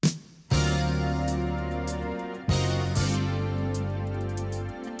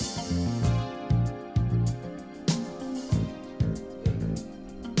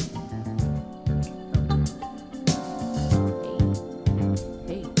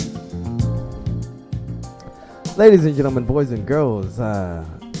Ladies and gentlemen, boys and girls,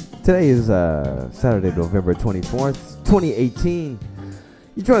 today is Saturday, November 24th, 2018.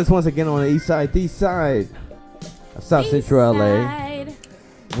 You join us once again on the east side of South Central LA.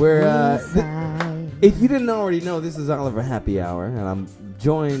 Where, if you didn't already know, this is Oliver Happy Hour, and I'm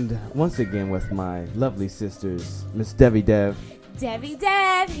joined once again with my lovely sisters, Miss Debbie Dev. Debbie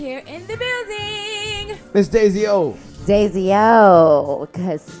Dev here in the building. Miss Daisy O. Daisy O,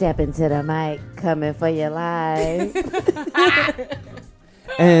 cause step into the mic, coming for your life.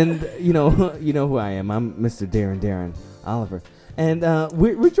 And you know who I am. I'm Mr. Darren Oliver, and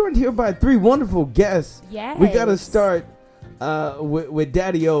we're joined here by three wonderful guests. Yes. We gotta start with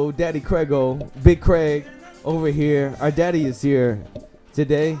Daddy O, Daddy Craig O, Big Craig over here. Our daddy is here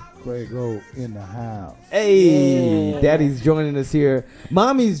today. Craig O in the house. Hey, Yeah. Daddy's joining us here.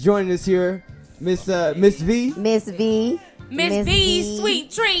 Mommy's joining us here. Miss V. Miss V. Miss V's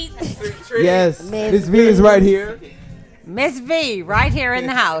sweet treat. Yes, Miss Miss V is right here. Miss V, right here in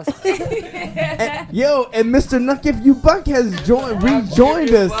the house. Yo, and Mr. Nuck If You Buck has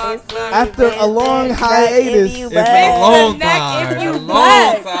rejoined us after a long hiatus. It's It's been a long time. If you A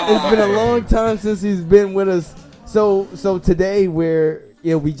long time. It's been a long time since he's been with us. So today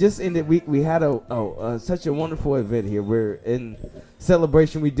we just ended. We had such a wonderful event here. We're in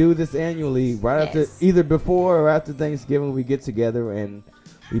celebration. We do this annually, right after, either before or after Thanksgiving. We get together and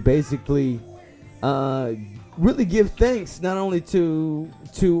we basically really give thanks not only to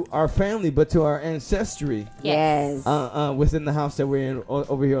our family but to our ancestry. Yes. Within the house that we're in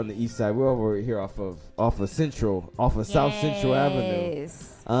over here on the east side. We're over here off of South Central Avenue.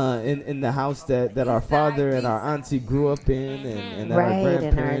 In the house that our father and our auntie grew up in, and that our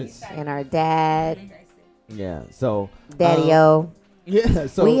grandparents and our dad, so Daddy O.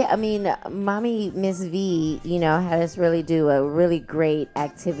 so Mommy Miss V, had us really do a really great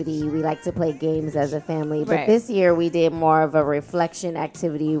activity. We like to play games as a family, but Right. this year we did more of a reflection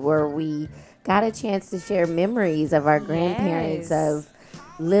activity where we got a chance to share memories of our grandparents, of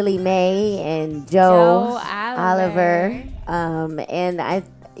Lily Mae and Joe Oliver. And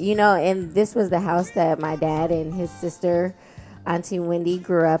this was the house that my dad and his sister, Auntie Wendy,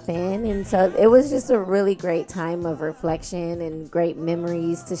 grew up in. And so it was just a really great time of reflection and great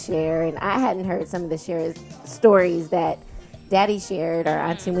memories to share. And I hadn't heard some of the stories that Daddy shared or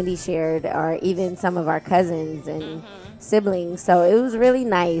Auntie Wendy shared, or even some of our cousins and siblings. So it was really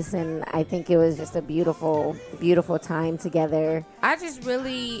nice. And I think it was just a beautiful, beautiful time together. I just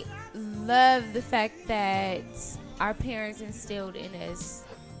really love the fact that our parents instilled in us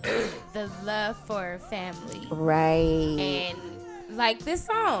the love for family. Right. And like this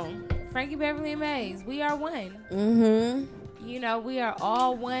song, Frankie Beverly and Mays, we are one. Mm-hmm. We are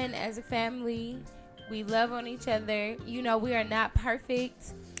all one as a family. We love on each other. We are not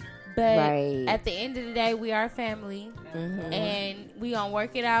perfect, but Right. at the end of the day, we are family. Mm-hmm. And we gonna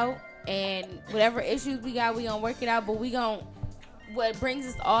work it out. And whatever issues we got, we gonna work it out. But what brings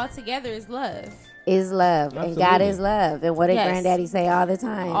us all together is love. Is love. And God Absolutely. is love. And what did Granddaddy say all the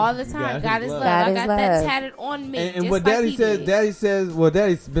time? All the time, God is love. God I is got love. that tatted on me. and just what like Daddy he said, did.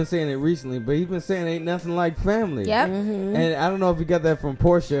 Daddy's been saying it recently, but he's been saying ain't nothing like family. Yep. Mm-hmm. And I don't know if you got that from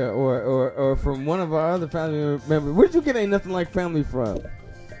Portia or from one of our other family members. Where'd you get ain't nothing like family from?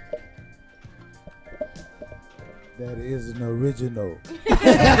 That is an original.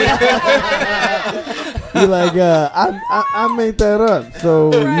 You like I made that up, so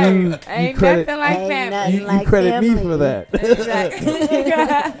Right. you Ain't credit nothing like Ain't family. nothing you like credit me family. for that.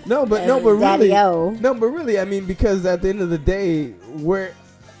 Exactly. No, but Daddy really, O. I mean, because at the end of the day,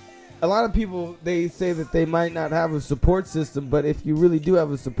 a lot of people, they say that they might not have a support system, but if you really do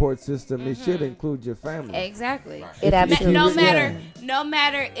have a support system, it should include your family. Exactly. It absolutely No is.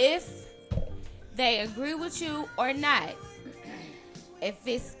 matter if they agree with you or not, if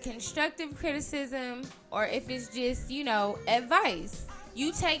it's constructive criticism or if it's just, advice,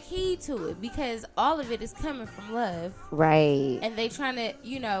 you take heed to it, because all of it is coming from love, Right. and they trying to,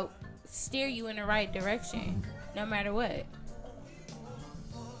 steer you in the right direction, no matter what.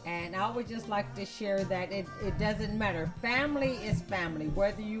 And I would just like to share that it doesn't matter. Family is family.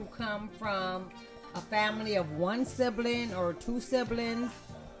 Whether you come from a family of one sibling or two siblings,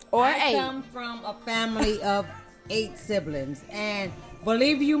 Or I 8. come from a family of 8 siblings. And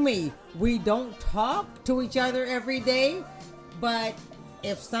believe you me, we don't talk to each other every day. But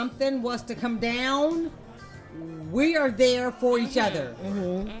if something was to come down, we are there for each other,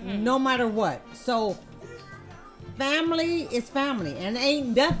 no matter what. So family is family, and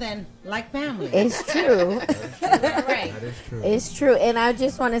ain't nothing like family. It's true. Right. That is true. It's true. And I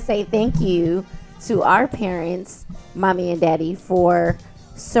just want to say thank you to our parents, Mommy and Daddy, for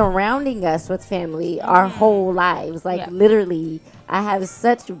surrounding us with family our whole lives. Like Yeah. literally, I have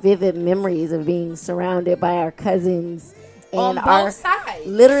such vivid memories of being surrounded by our cousins On and both our sides.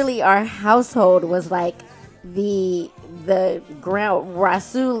 literally our household was like the ground.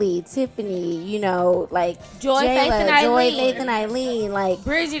 Rasuli, Tiffany, like Joy, Jayla, Faith, and Joy, Eileen. Faith, and Eileen, like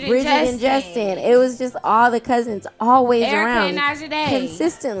Bridget and and Justin. It was just all the cousins always Erica around and Najee.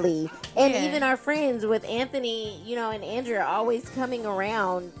 consistently, and Yeah. even our friends with Anthony, and Andrea always coming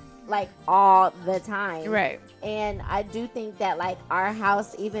around like all the time. Right. And I do think that like our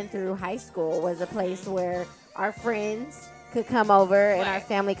house, even through high school, was a place where our friends could come over and our Right.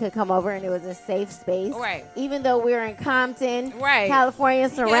 family could come over, and it was a safe space. Right. Even though we were in Compton, Right. California,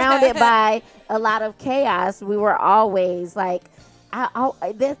 surrounded by a lot of chaos, we were always like,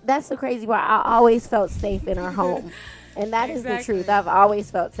 that's the crazy part. I always felt safe in our home, and that is the Exactly. truth. I've always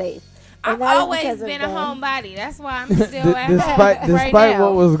felt safe. And I've that is always because of been a them. homebody. That's why I'm still at Despite home right despite now.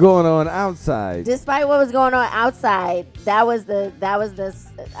 what was going on outside. Despite what was going on outside, that was the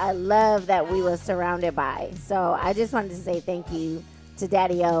I love that we were surrounded by. So I just wanted to say thank you to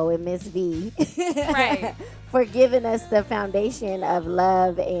Daddy O and Miss V Right. for giving us the foundation of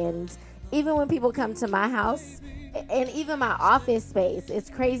love. And even when people come to my house and even my office space, it's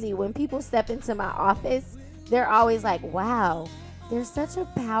crazy when people step into my office, they're always like, wow, there's such a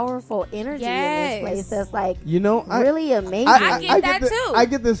powerful energy in Yes. this place that's like I really amazing. I get that too. I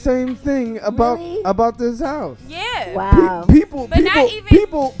get the same thing Really? about this house. Yeah. Wow. People, But not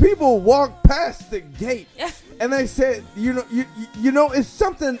even- people walk past the gate, and they said, you know, it's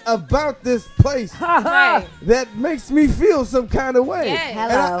something about this place Right. that makes me feel some kind of way. Yes.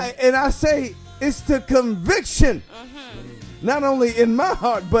 Hello. And I say it's the conviction, not only in my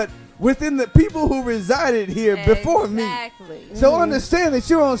heart, but within the people who resided here before me. Exactly. So understand that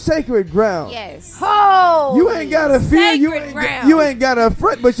you're on sacred ground. Yes. Oh, You ain't gotta fear. Sacred ground. You ain't gotta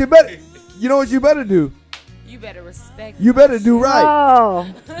fret. But you better. You know what you better do? You better respect. You better do right. Oh,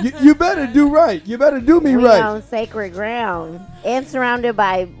 You better do right. You better do me we right. on sacred ground and surrounded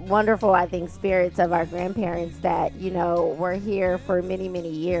by wonderful, I think, spirits of our grandparents that were here for many,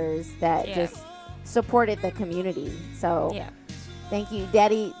 many years that Yeah. just supported the community. So Yeah. thank you,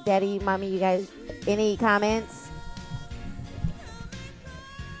 Daddy, Mommy. You guys, any comments?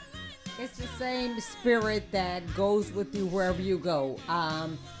 It's the same spirit that goes with you wherever you go. I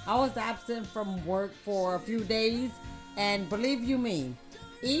was absent from work for a few days, and believe you me,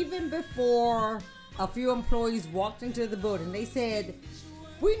 even before a few employees walked into the building, they said,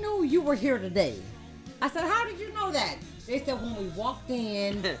 "We knew you were here today." I said, "How did you know that?" They said, "When we walked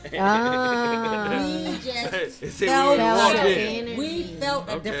in, Ah, we just It said felt we walked Felt in. it. we felt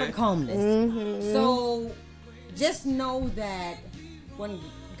a Okay. different calmness. Mhm. So just know that when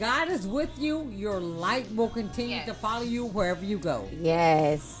God is with you, your light will continue Yes. to follow you wherever you go.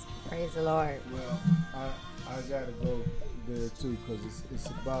 yes, praise the Lord. Well, I gotta go there too because it's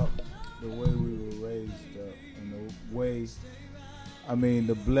about the way we were raised and the way, I mean,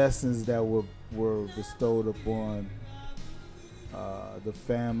 the blessings that were bestowed upon the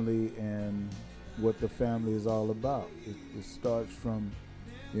family and what the family is all about. It starts from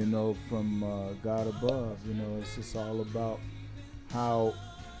God above. It's just all about how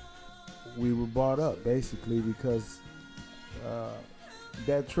we were brought up, basically, because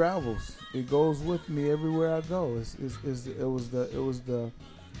that travels. It goes with me everywhere I go. It was the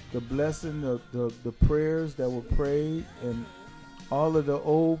blessing, the prayers that were prayed, and all of the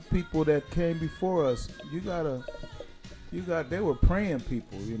old people that came before us. They were praying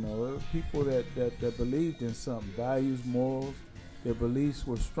people. They were people that believed in something, values, morals. Their beliefs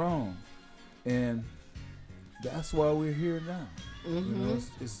were strong, and that's why we're here now.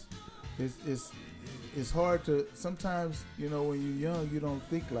 It's hard to sometimes, when you're young, you don't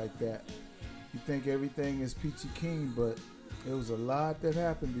think like that. You think everything is peachy keen, but there was a lot that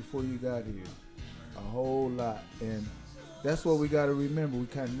happened before you got here, a whole lot, and that's what we got to remember. We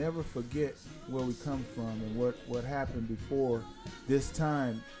can never forget where we come from and what happened before this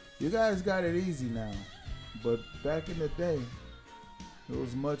time. You guys got it easy now, but back in the day, it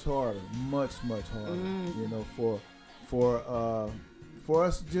was much harder, much harder. For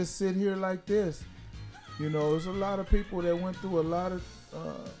us to just sit here like this, there's a lot of people that went through a lot of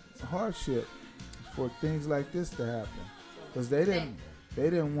hardship for things like this to happen, because they didn't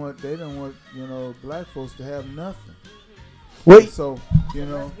want black folks to have nothing. Wait. So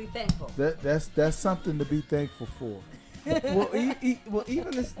Be thankful. that's something to be thankful for. Well,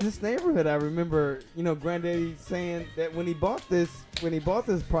 even this neighborhood, I remember, Granddaddy saying that when he bought this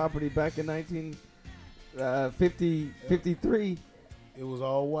property back in 1953, It was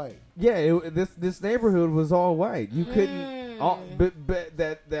all white. yeah, this neighborhood was all white. You couldn't. but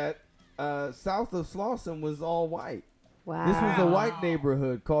that south of Slauson was all white. Wow. This was a white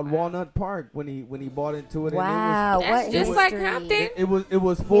neighborhood called Walnut Park when he bought into it. Wow. And That's what just like history. Compton. it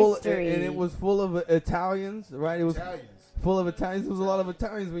was full History. and it was full of Italians, right? It was Italians. full of Italians. There was a lot of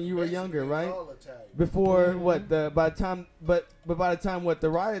Italians when you were younger, right? All Italian. Before what by the time the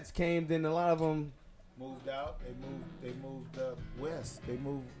riots came, then a lot of them Moved out. They moved west. A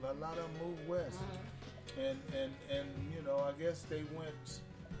lot of them moved west. And you know, I guess they went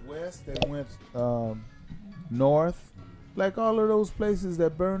west. They went north. Like all of those places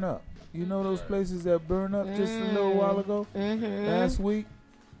that burn up. You know those places that burn up just a little while ago? Mm-hmm. Last week?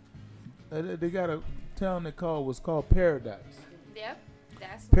 They got a town was called Paradise. Yep.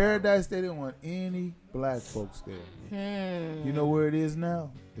 That's Paradise, they didn't want any black folks there. You know where it is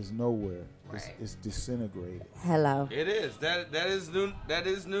now? It's nowhere. Right. It's disintegrated. Hello. It is. That is new. That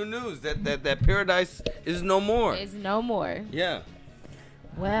is new news. That paradise is no more. It's no more. Yeah.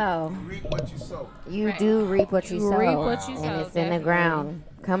 Well, You reap what you sow. you Right. do reap what you sow. reap what you and sow, it's in the definitely. ground.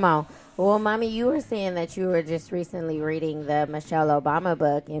 Come on. Well, Mommy, you were saying that you were just recently reading the Michelle Obama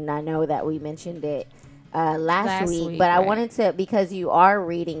book, and I know that we mentioned it last week, but I right. wanted to, because you are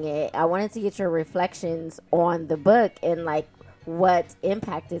reading it, I wanted to get your reflections on the book and like what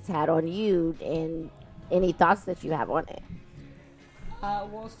impact it's had on you and any thoughts that you have on it.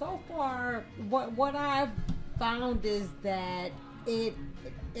 Well, so far, what I've found is that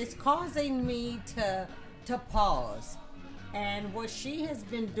it's causing me to pause. And what she has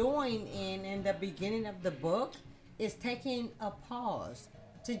been doing in the beginning of the book is taking a pause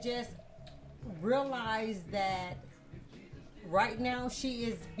to just realize that right now she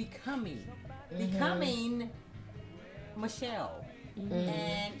is becoming Michelle.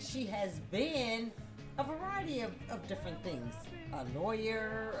 And she has been a variety of different things. A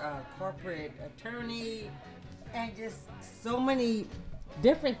lawyer, a corporate attorney, and just so many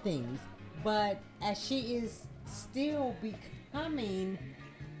different things. But as she is still becoming,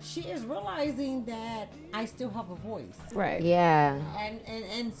 she is realizing that I still have a voice. Right. Yeah.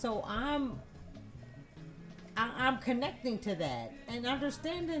 And so I'm connecting to that and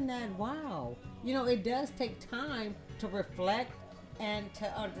understanding that, wow, you know, it does take time to reflect and to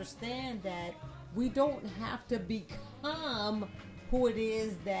understand that we don't have to become who it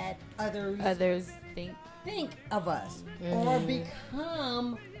is that Others think. think of us or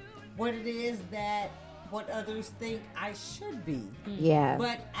become what it is that what others think I should be. Yeah.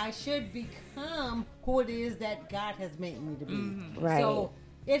 But I should become who it is that God has made me to be. Right. So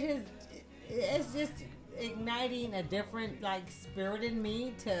it's just igniting a different like spirit in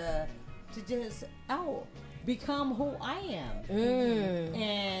me to just become who I am.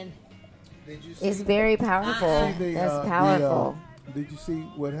 And Did you see? It's very powerful. See the, That's powerful. did you see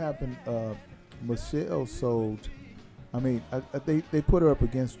what happened? Michelle sold. I mean, they put her up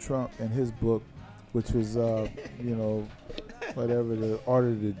against Trump and his book, which was, you know, whatever, the Art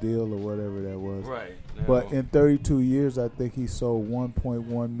of the Deal or whatever that was. Right. But in 32 years, I think he sold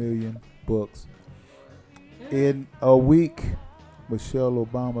 1.1 million books. In a week, Michelle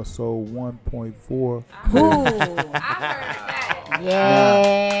Obama sold 1.4. I heard that.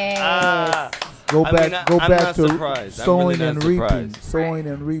 Yes. Go I back, mean, go I'm back not to surprised. I'm sowing really and not reaping. surprised. Sowing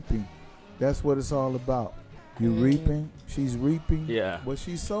and reaping. That's what it's all about. You reaping, she's reaping. Yeah. What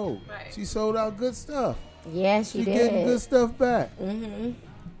she sold. Right. She sold out good stuff. Yeah, she She did. getting good stuff back. Mm-hmm.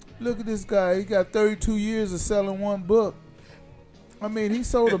 Look at this guy. He got 32 years of selling one book. I mean, he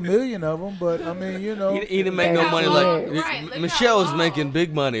sold 1 million of them, but I mean, you know. He didn't make no Look money how like long- right, look how Michelle's long. making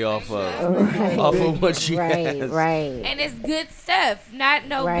big money off of Right. off of what she Right, has. right, And it's good stuff, not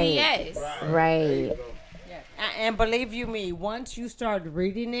no Right. BS. right. And believe you me, once you start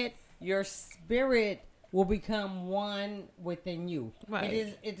reading it, your spirit will become one within you. Right.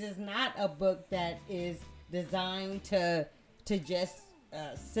 It is not a book that is designed to just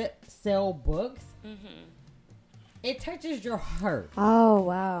sell books. It touches your heart. Oh,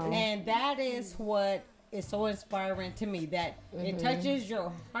 wow. And that is what is so inspiring to me, that it touches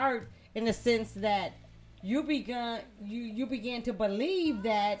your heart in the sense that you began to believe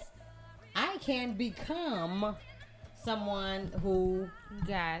that I can become someone who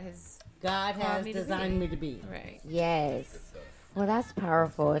God has God Called has me to designed be. me to be. right. Yes. Well, that's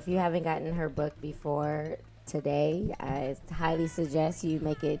powerful. If you haven't gotten her book before today, I highly suggest you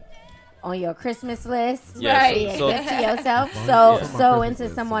make it on your Christmas list. Yeah, Be a so- gift to yourself. Yeah. So It's on my so Christmas into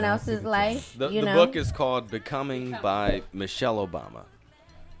list, someone so I'll else's give it to life. The you know? book is called Becoming by Michelle Obama.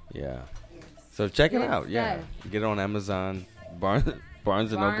 Yeah. So check it Good out. Yeah. stuff. Get it on Amazon, Barnes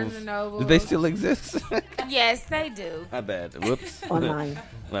Barnes and Barnes Nobles. and Nobles. Do they still exist? Yes, they do. My bad. Whoops. Online.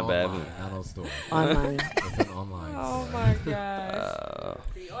 My bad. Online, not on store. Online. It's an online. Oh site. my gosh.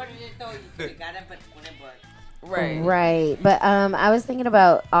 You ordered it though, you could have got it, but when it broke. Right. Right. But I was thinking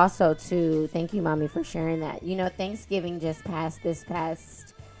about also too, thank you, Mommy, for sharing that. You know, Thanksgiving just passed this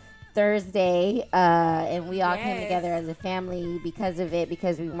past Thursday, and we all came Yes. together as a family because of it,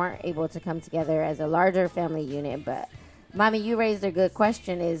 because we weren't able to come together as a larger family unit. But Mommy, you raised a good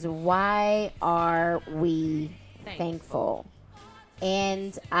question, is why are we thankful?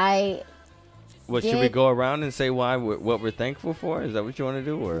 And What should we Did- go around and say why what we're thankful for? Is that what you want to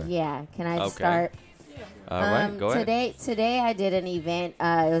do, or yeah, can I Okay. start? all right, go ahead. Today I did an event.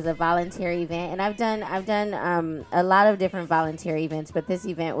 It was a volunteer event, and I've done a lot of different volunteer events, but this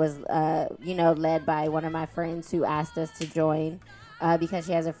event was led by one of my friends who asked us to join because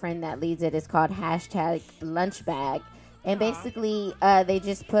she has a friend that leads it. It's called #LunchBag, and basically they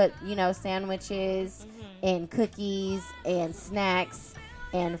just put sandwiches and cookies and snacks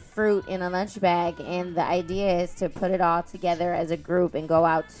and fruit in a lunch bag, and the idea is to put it all together as a group and go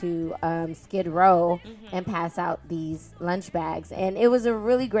out to Skid Row and pass out these lunch bags. And it was a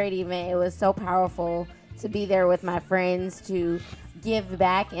really great event. It was so powerful to be there with my friends, to give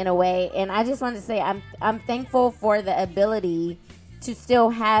back in a way. And I just wanted to say I'm thankful for the ability to still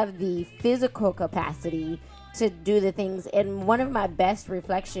have the physical capacity to do the things. And one of my best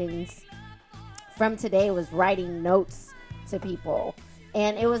reflections from today was writing notes to people.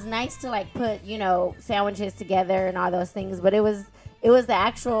 And it was nice to put, sandwiches together and all those things, but it was the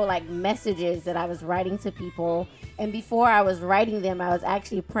actual messages that I was writing to people. And before I was writing them, I was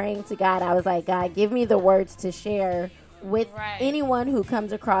actually praying to God. I was like, God, give me the words to share with anyone who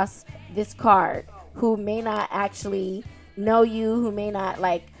comes across this card, who may not actually know you, who may not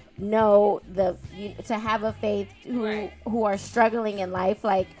know to have a faith, who are struggling in life.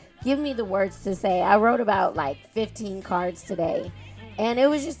 Give me the words to say. I wrote about 15 cards today. And it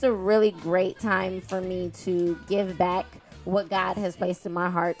was just a really great time for me to give back what God has placed in my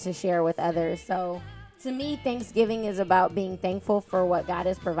heart to share with others. So to me, Thanksgiving is about being thankful for what God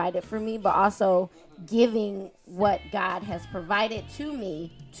has provided for me, but also giving what God has provided to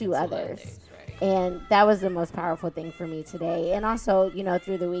me to others. And that was the most powerful thing for me today. And also,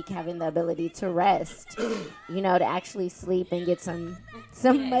 through the week, having the ability to rest, to actually sleep and get some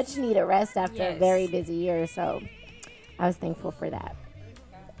much needed rest after a very busy year. So I was thankful for that.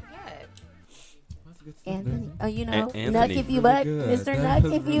 Anthony, Anthony. Nuck if you buck, Really good. Mr. That Nuck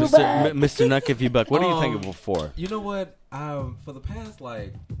was if really you good. buck. Mr. Nuck, if you buck, what are you thankful for? You know what? For the past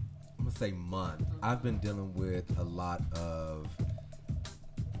I'm gonna say month, I've been dealing with a lot of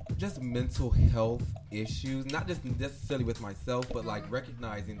just mental health issues. Not just necessarily with myself, but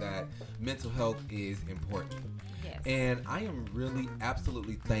recognizing that mental health is important. Yes. And I am really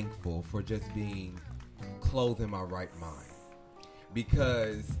absolutely thankful for just being clothed in my right mind.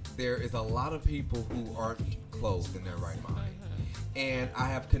 Because there is a lot of people who aren't clothed in their right mind. And I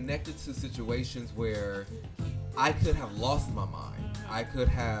have connected to situations where I could have lost my mind. I could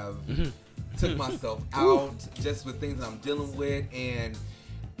have took myself out just with things that I'm dealing with. And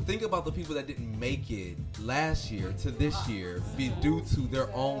think about the people that didn't make it last year to this year due to their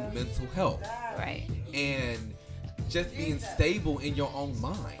own mental health. Right. And just being stable in your own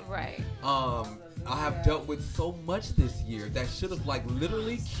mind. Right. I have dealt with so much this year that should have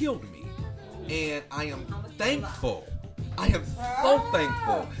literally killed me. And I am thankful. I am so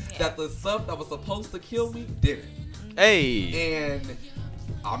thankful that the stuff that was supposed to kill me didn't. Hey. And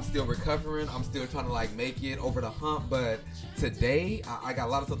I'm still recovering. I'm still trying to make it over the hump. But today, I got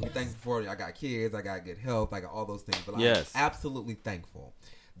a lot of stuff to be thankful for. I got kids. I got good health. I got all those things. But Yes. I'm absolutely thankful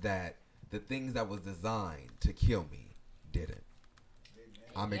that the things that was designed to kill me didn't.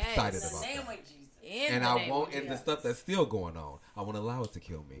 I'm excited about that. And I won't, and the stuff that's still going on, I won't allow it to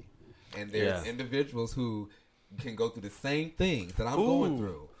kill me. And there's individuals who can go through the same things that I'm going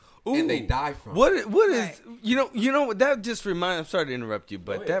through, and they die from What it. is you know that just reminds. I'm sorry to interrupt you,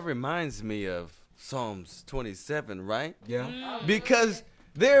 but that reminds me of Psalms 27, right? Yeah. Because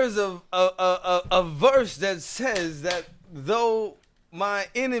there's a verse that says that though my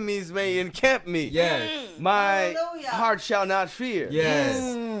enemies may encamp me, Yes. my heart shall not fear. Yes.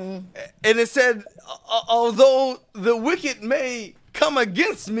 And it said, although the wicked may come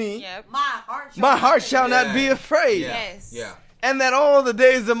against me, Yep. My my heart shall not be afraid. Yeah. Yes. Yeah. And that all the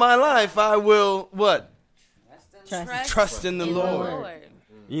days of my life I will what? Trust. Trust in the in Lord.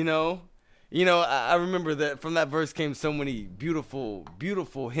 I remember that from that verse came so many beautiful,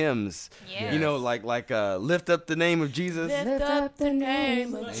 beautiful hymns. Yeah. You know, like lift up the name of Jesus. Lift up the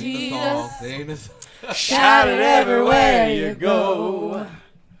name of Sing the song. Jesus. Sing the song. Shout it everywhere you go.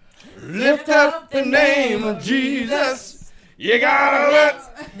 Lift up the name of Jesus. You gotta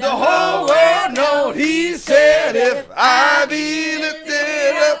let the whole world know. He said, if I be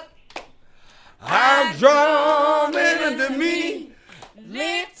lifted up, I'm drawn into me.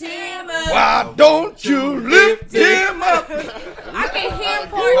 Lift him up. Why don't you lift him up? I can hear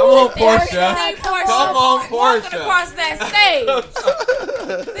Portia. Come on, Portia. Say Portia. Come on, Walking Portia. across that stage.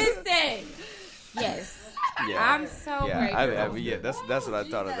 This thing. Yes. Yeah. I'm so Yeah, grateful. yeah, that's what I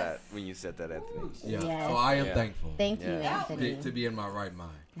thought of that when you said that, Anthony. Yeah. Yes. So I am Yeah. thankful Thank you, Yeah. Anthony. to be in my right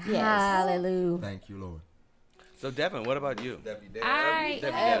mind. Hallelujah. Thank you, Lord. So Devin, what about you? I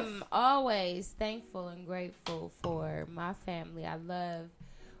Debbie am always thankful and grateful for my family. I love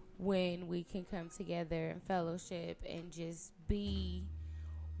when we can come together and fellowship and just be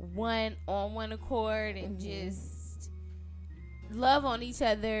one accord and just love on each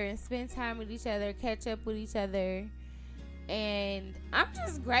other and spend time with each other, catch up with each other. And I'm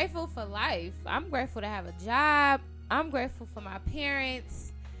just grateful for life. I'm grateful to have a job. I'm grateful for my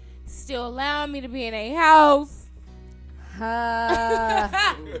parents still allowing me to be in a house.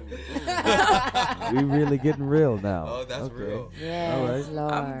 We really getting real now. Oh, that's Okay. real. Yes, All right.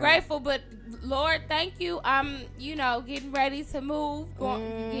 Lord. I'm grateful, but Lord, thank you. I'm, getting ready to move,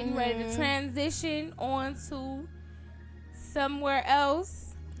 getting ready to transition on to somewhere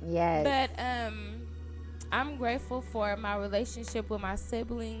else. Yes. But I'm grateful for my relationship with my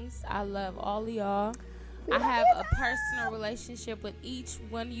siblings. I love all of y'all. I have a personal relationship with each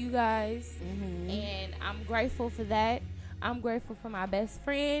one of you guys, and I'm grateful for that. I'm grateful for my best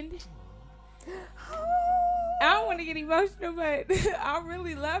friend. I don't want to get emotional, but I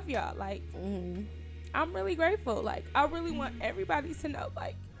really love y'all. Like, I'm really grateful. Like, I really want everybody to know,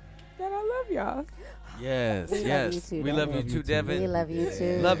 like, that I love y'all. Yes, We love yes. you too, We love Devin. you too, Devin. We love you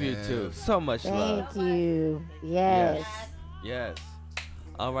too. Love you too. So much love. Thank you. Yes. Yes.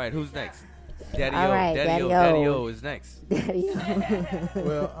 All right, who's next? Daddy All O. right, Daddy O. Daddy Daddy O. O is next. Daddy.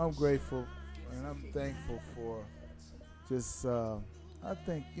 Well, I'm grateful and I'm thankful for just, I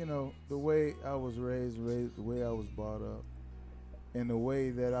think, the way I was raised, the way I was brought up, and the way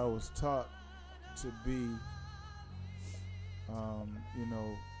that I was taught to be,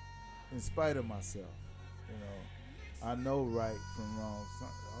 in spite of myself. I know right from wrong.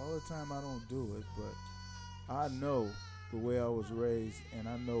 All the time I don't do it, but I know the way I was raised, and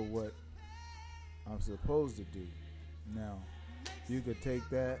I know what I'm supposed to do. Now, you could take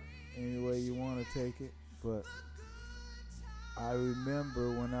that any way you want to take it, but I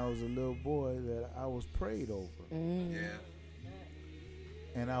remember when I was a little boy that I was prayed over, Yeah.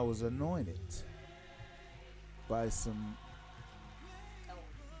 and I was anointed by some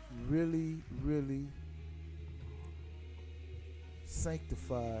really, really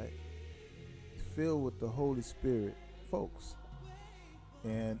sanctified, filled with the Holy Spirit folks.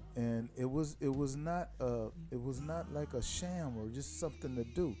 And it was not like a sham or just something to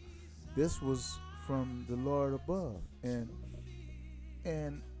do. This was from the Lord above, and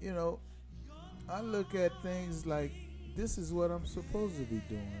I look at things like this is what I'm supposed to be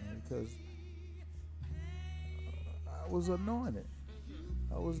doing because I was anointed,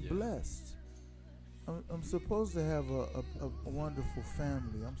 I was blessed. I'm supposed to have a wonderful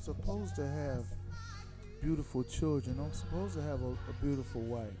family. I'm supposed to have beautiful children. I'm supposed to have a beautiful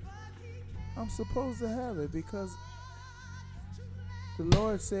wife. I'm supposed to have it because the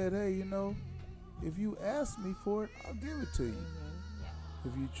Lord said, hey, if you ask me for it, I'll give it to you.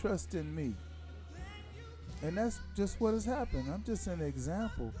 If you trust in me. And that's just what has happened. I'm just an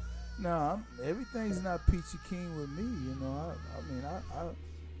example. Now, everything's not peachy keen with me.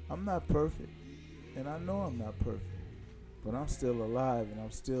 I'm not perfect. And I know I'm not perfect. But I'm still alive, and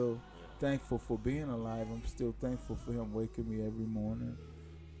I'm still thankful for being alive. I'm still thankful for him waking me every morning.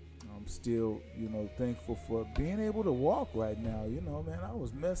 I'm still, thankful for being able to walk right now. Man, I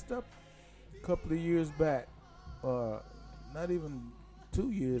was messed up a couple of years back. Not even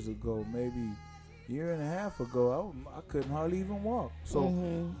 2 years ago, maybe a year and a half ago. I couldn't hardly even walk. So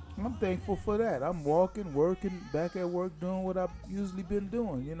I'm thankful for that. I'm walking, working, back at work, doing what I've usually been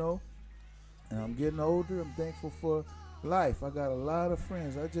doing, And I'm getting older. I'm thankful for life. I got a lot of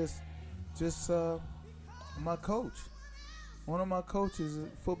friends. I just my coach, one of my coaches, a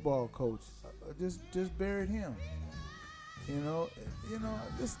football coach, I just buried him.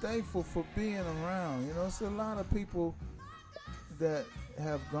 Just thankful for being around. It's a lot of people that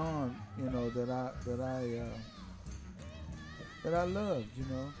have gone, that I loved,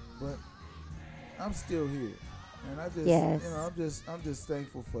 but I'm still here, and I just, Yes. I'm just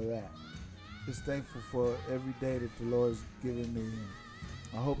thankful for that. Just thankful for every day that the Lord's given me.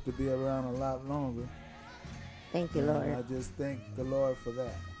 I hope to be around a lot longer. Thank you, And Lord. I just thank the Lord for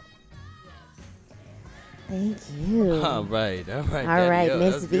that. Thank you. All right. All Daddy. right, Yo,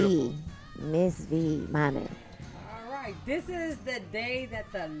 Miss that's V. beautiful. Miss V, mommy. All right, this is the day that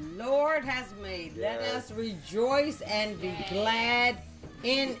the Lord has made. Let us rejoice and be glad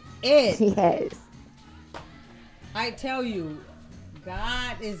in it. Yes. I tell you,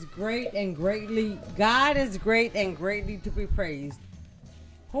 God is great and greatly to be praised.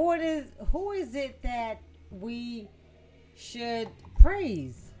 Who is it that we should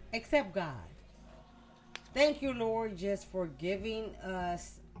praise except God? Thank you, Lord, just for giving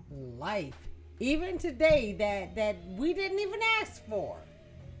us life. Even today that we didn't even ask for.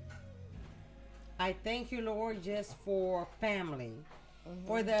 I thank you, Lord, just for family.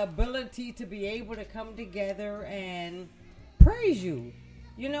 For the ability to be able to come together and praise you.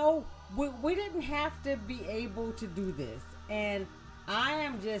 You know, we didn't have to be able to do this. And I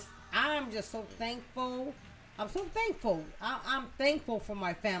am just so thankful. I'm so thankful. I'm thankful for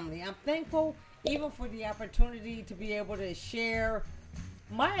my family. I'm thankful even for the opportunity to be able to share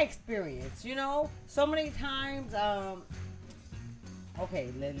my experience. You know, so many times, okay,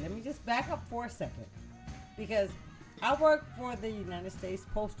 let me just back up for a second. Because I work for the United States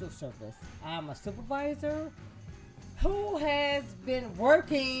Postal Service. I'm a supervisor who has been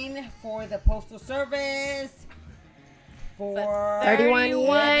working for the Postal Service for 31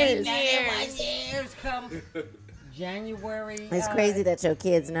 years. 31 years come January. It's crazy that your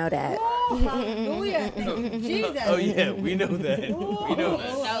kids know that. Oh, hallelujah. Thank you, Jesus. Oh yeah, we know that. We know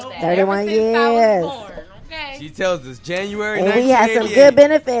that. Know that. 31 Ever since I was years. born, okay? She tells us January And we had some 1988. good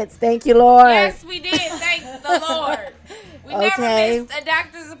benefits. Thank you, Lord. Yes, we did. Thank the Lord. We Okay. never missed a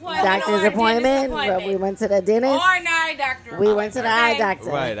doctor's appointment. Doctor's or a dentist appointment. appointment. We went to the dentist. Or an eye doctor. We went to the eye Okay? doctor.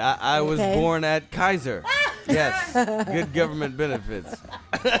 Right, I was Okay. born at Kaiser. Yes, good government benefits.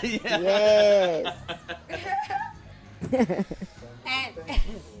 Yes. And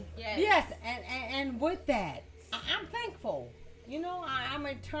yes, and with that, I'm thankful. You know, I'm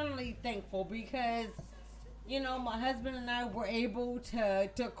eternally thankful because, you know, my husband and I were able to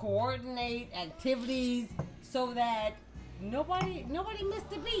coordinate activities so that nobody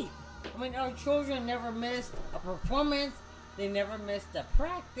missed a beat. I mean, our children never missed a performance. They never missed a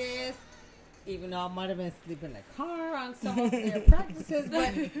practice. Even though I might have been sleeping in the car on some of their practices,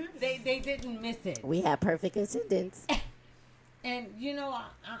 but they didn't miss it. We had perfect attendance. And, you know,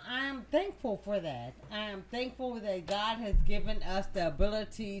 I am thankful for that. I am thankful that God has given us the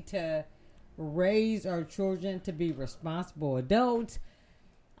ability to raise our children to be responsible adults.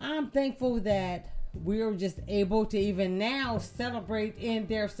 I'm thankful that we're just able to even now celebrate in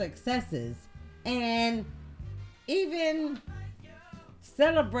their successes and even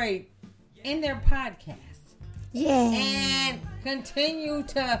celebrate in their podcast. Yeah. And continue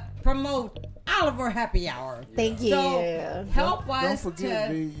to promote Oliver Happy Hour. Thank you. So help Don't us forget,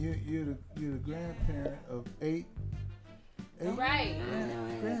 to. V, you're the grandparent of eight Right.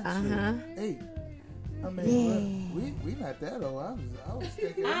 grandchildren. 8. I mean, we not that old. I was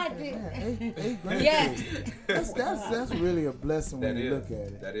thinking, I man, did. eight grandchildren. Yes. That's really a blessing when That you is. look at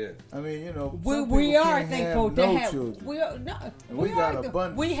it. That is. I mean, you know, We, some we people are can't thankful have to no have. children. We are, no, We got are,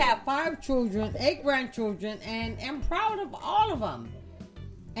 abundance. We have 5 children, 8 grandchildren, and am proud of all of them.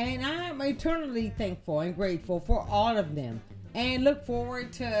 And I am eternally thankful and grateful for all of them, and look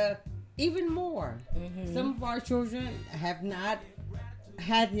forward to even more. Some of our children have not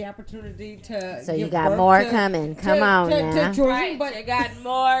had the opportunity to. So you give got birth more to- coming. to- Come on to now. children, Right. but You got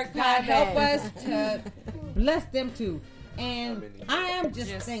more God help coming. us to bless them too. And I am just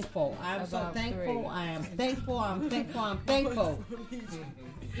Just thankful. I'm so about thankful. 3. I am thankful. I'm thankful. I'm thankful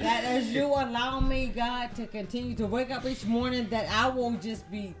that as you allow me, God, to continue to wake up each morning, that I will just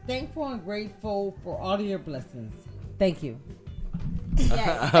be thankful and grateful for all of your blessings. Thank you.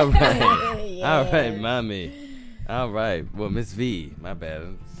 All right, all right, mommy. All right. Well, Miss V, my bad.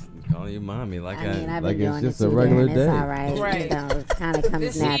 I'm calling you mommy like I mean, I've like been it's doing it just a too, regular Dan. day. It's all right. Right. You know, it kind of comes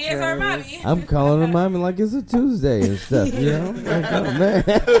She is her naturally. mommy. I'm calling her mommy like it's a Tuesday and stuff, you know? Like, oh, man.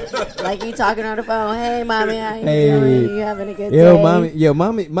 Like you talking on the phone. Hey, mommy, how you Hey. doing? You having a good Yo,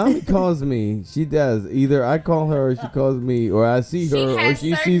 day? mommy calls me. She does. Either I call her or she calls me, or I see her She or has she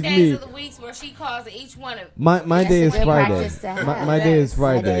certain sees days me. of the weeks where she calls each one of My That's day a is good Friday. practice to have. My day is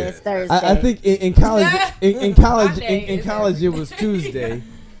My day Friday. is Thursday. I think in college, in college, My day in is college, it was Tuesday.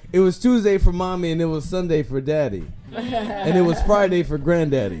 It was Tuesday for mommy, and it was Sunday for daddy, and it was Friday for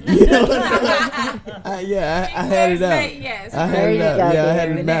granddaddy. You know what I'm saying? I had it out. Yes. I had There it you out. go, Yeah, I had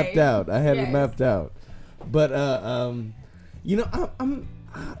Darren. it mapped out. I had it Yes. mapped out. But you know, I'm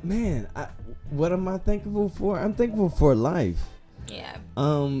man. What am I thankful for? I'm thankful for life. Yeah.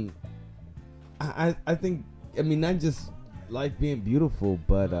 I think, I mean, not just life being beautiful,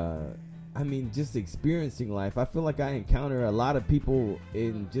 but I mean, just experiencing life. I feel like I encounter a lot of people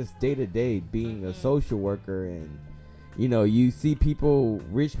in just day to day being a social worker, and you know, you see people,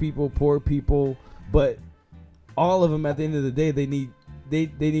 rich people, poor people, but all of them at the end of the day, they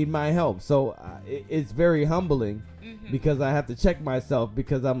need my help. So it's very humbling because I have to check myself,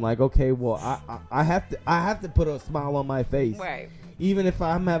 because I'm like, okay, well, I have to put a smile on my face. Right. Even if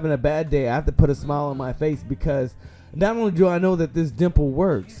I'm having a bad day, I have to put a smile on my face, because not only do I know that this dimple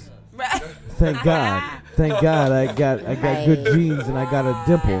works. Right. Thank God. Thank God I got good genes and I got a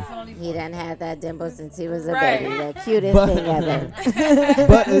dimple. He done had that dimple since he was a Right. baby. The cutest But- thing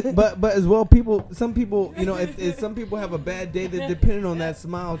ever. But as well, some people, you know, if some people have a bad day, they're depending on that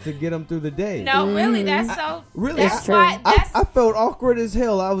smile to get them through the day. No, really, that's so. Really, that's It's true. why. That's I felt awkward as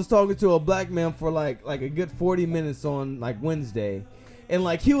hell. I was talking to a black man for like a good 40 minutes on like Wednesday, and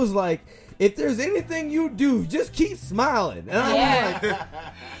like he was like, if there's anything you do, just keep smiling. And I Yeah. was like,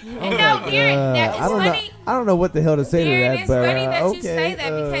 and no, Darren, that I is don't funny. know. I don't know what the hell to say to Darren, that, it's but funny that okay, you say that,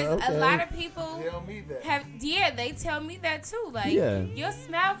 because okay. a lot of people Tell me that. have. Yeah, they tell me that too. Like, Yeah. your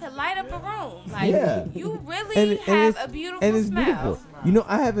smile can light up a room. Like, Yeah. you really And have it's- a beautiful and it's smile. beautiful. You know,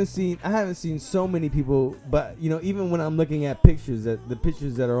 I haven't seen so many people, but you know, even when I'm looking at pictures, the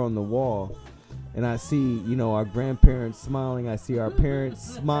pictures that are on the wall, and I see, you know, our grandparents smiling, I see our parents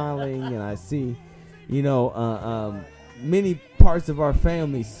smiling, and I see, you know, many parts of our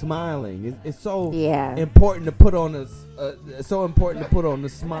family smiling. It's so Yeah. important to put on so important to put on the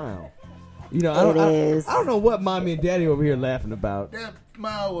smile. You know, It is. I don't know what mommy and daddy over here laughing about. That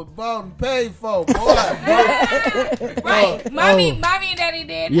smile was bought and paid for, boy. Right, mommy and daddy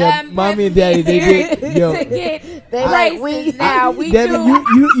did. Yeah, mommy and daddy, they did. Yo, to get They braces like, we- now. We Debbie,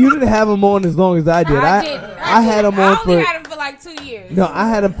 do. you didn't have them on as long as I did. I had them on I only for had them for like 2 years. no, I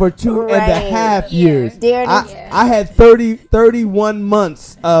had them for 2.5 Right. years. Darren I, is- I had 31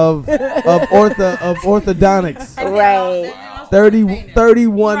 months of orthodontics. Right.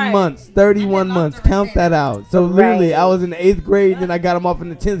 31 Right. months. 31 months. Count that out. So literally, Right. I was in the 8th grade, and then I got them off in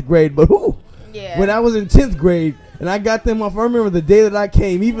the 10th grade. But Yeah. when I was in 10th grade and I got them off, I remember the day that I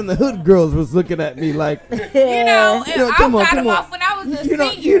came, even the hood girls was looking at me like, You know, You know, I come on, got come them on. off when I was a you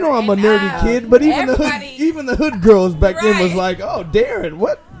know, senior. I'm a and, nerdy kid, but everybody- even the hood girls back then was Right. like, "Oh, Darren,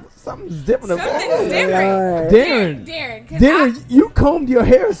 what? Something's different about Something's you." different. Darren, Darren, 'cause Darren, you combed your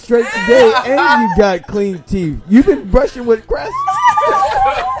hair straight today, and you got clean teeth. You've been brushing with Crest.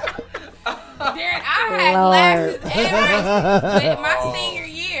 Darren, I had Lord. glasses and braces, but in my senior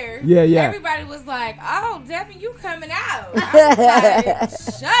year, Yeah. everybody was like, "Oh, Devin, you coming out?" I was like,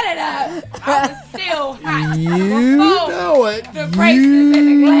 "Shut it up!" I was still hot. You before know it. the braces and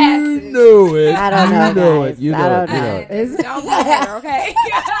the glasses. You know it. I don't know, You know guys. it. You I know don't it. You know. know it. It don't matter, okay?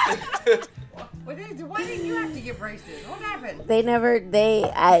 Why didn't you have to get braces? What happened?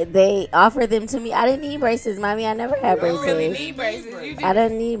 They offered them to me. I didn't need braces, mommy. I never had You don't really braces. need braces. You I do.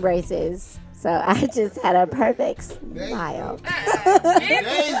 didn't need braces. So I just had a perfect smile.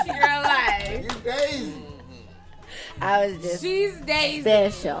 Bitch, you're alive. You daisy. I was just She's Daisy.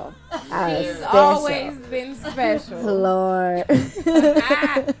 special. I was She's special. always been special. Lord.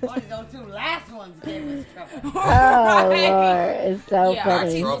 Only those two last ones gave us trouble. Oh, Lord. It's so Yeah,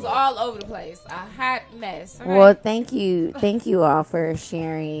 funny. she was all over the place. A hot mess. Okay? Well, thank you all for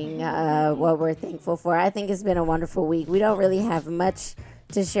sharing what we're thankful for. I think it's been a wonderful week. We don't really have much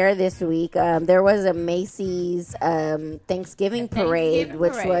to share this week. There was a Macy's Thanksgiving parade,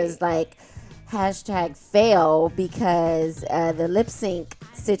 which parade. was like #fail because the lip sync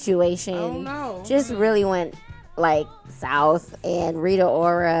situation Oh, no. just really went like south, and Rita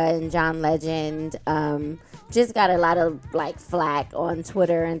Ora and John Legend just got a lot of like flack on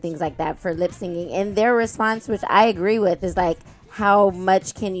Twitter and things like that for lip syncing, and their response, which I agree with, is like, how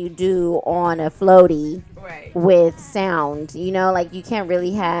much can you do on a floaty Right. with sound? You know, like you can't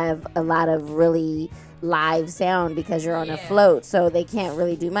really have a lot of really live sound because you're on a Yeah. float, so they can't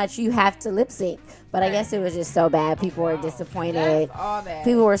really do much. You have to lip sync. But I guess it was just so bad. People were disappointed. That's all that.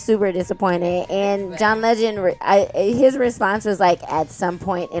 People were super disappointed. And John Legend, his response was like, at some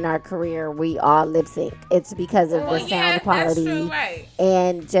point in our career, we all lip sync. It's because of Well, the sound yeah, quality. That's true, right.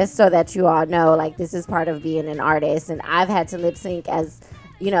 And just so that you all know, like, this is part of being an artist. And I've had to lip sync as,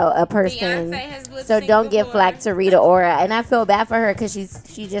 you know, a person. Beyonce has lip So synced don't give before. flack to Rita Ora. And I feel bad for her because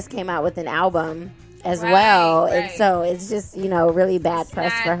she just came out with an album as Right, well. And right. so it's just, you know, really bad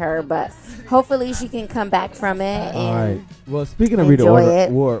press not for her. But hopefully she can come back from it. All right. And Well, speaking of Rita enjoy Ora, it.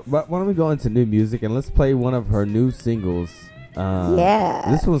 why don't we go into new music and let's play one of her new singles.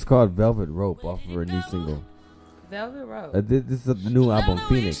 Yeah. This one's called Velvet Rope off of her new single. Velvet Rope. This is the new album,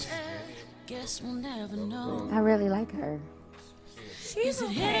 Phoenix. Guess we'll never know. I really like her. Is it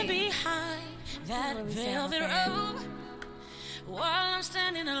hidden behind that velvet robe? While I'm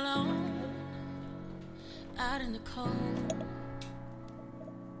standing alone out in the cold.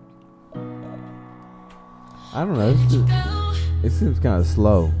 I don't know. It seems kind of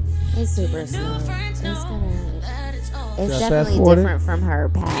slow. It's super slow. It's Should I fast definitely forward it? different from her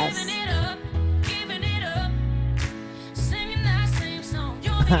past.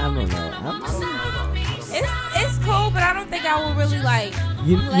 I don't know. It's cool, but I don't think I would really like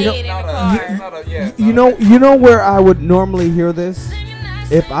You play know- it in the car. You know where I would normally hear this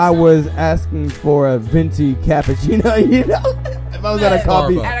if I was asking for a venti cappuccino. You know, if I was at a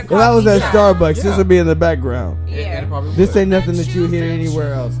coffee, Starbucks. At a if I was at coffee Starbucks, Yeah. this would be in the background. Yeah. This ain't nothing that you hear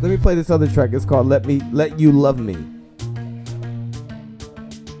anywhere else. Let me play this other track. It's called "Let You Love Me."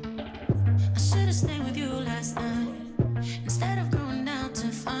 I should have stayed with you last night instead of going down to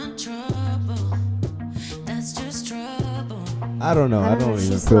find trouble. That's just trouble. I don't know. I don't even She's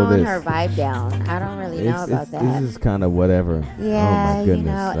feel slowing this. her vibe down. I don't really know about that. This is kind of whatever. Yeah, oh my goodness. you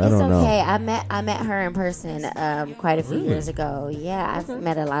know, I it's don't okay. know. I met her in person quite a few years ago. Yeah, I've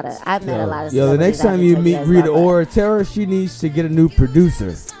met a lot of celebrities. Yo, the next I time can you tell meet guys Rita about, but- Ora, tell her she needs to get a new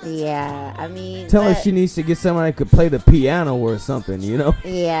producer. Yeah, I mean, Tell her but- she needs to get somebody that could play the piano or something, you know?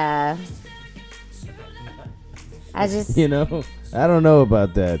 Yeah. I just, You know? I don't know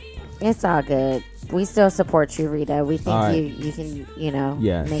about that. it's all good. We still support you, Rita. We think All right. you can,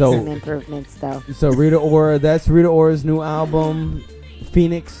 Yeah, make so- some improvements though. So Rita Ora, that's Rita Ora's new album,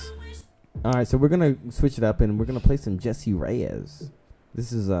 Phoenix. All right, so we're going to switch it up and we're going to play some Jessie Reyez.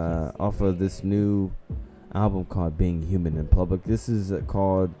 This is off of this new album called Being Human in Public. This is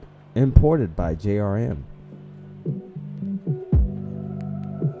called Imported by JRM.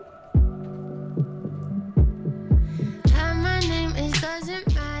 Hi, my name is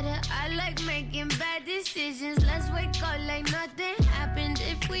doesn't matter. I like making bad decisions. Let's wake up like nothing happened.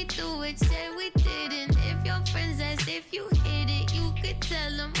 If we do it, say we didn't. If your friends asked if you hit it, you could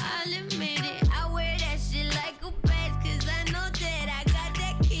tell them I'll admit it. I wear that shit like a badge, cause I know that I got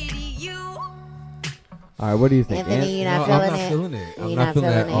that kitty. You. All right, what do you think? Anthony, you're No, not I'm feeling not it. feeling it. I'm You're not not feeling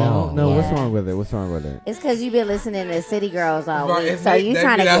feeling it it. at all. No, what's Yeah. wrong with it? What's wrong with it? It's because you've been listening to City Girls all Right, week, isn't so it? you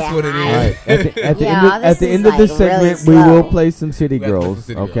trying to That's get what it high. All right, at the Yeah, end this at the is end of this like really segment, we will slow. play some City We have to listen Girls, to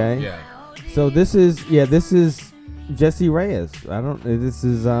City Girls, okay? Yeah. So this is Jessie Reyez. This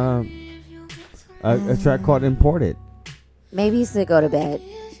is a track called Imported. Maybe you should go to bed.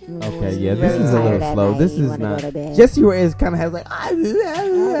 Okay, yeah, this Really is a tired little at slow. night, This you is wanna not. go to bed. Jessie Reyez kind of has like.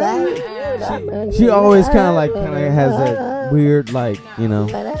 She always kind of has that weird like It's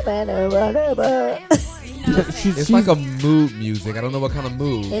like a mood music. I don't know what kind of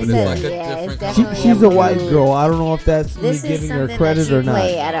mood, but It's it's a- like a yeah, it's different definitely kind of she's a mood. white girl. I don't know if that's me This is giving her something credit that you or not.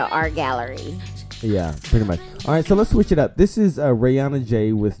 play at an art gallery. Yeah, pretty much. All right, so let's switch it up. This is Rihanna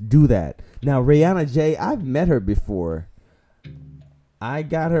J with "Do That." Now, Rihanna J, I've met her before. I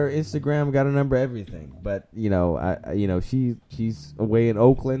got her Instagram, got her number, everything. But she's away in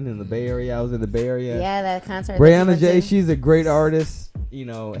Oakland in the Bay Area. I was in the Bay Area. Yeah, that concert. that you Rihanna went J, to. she's a great artist. Hey,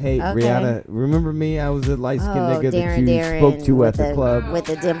 Okay. Rihanna, remember me? I was a light skinned nigga that you Darren spoke to at with the club. with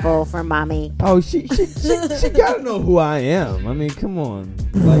the dimple from mommy. Oh, she gotta know who I am. I mean, come on.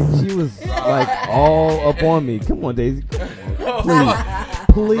 Like, she was like all up on me. Come on, Daisy. Come on.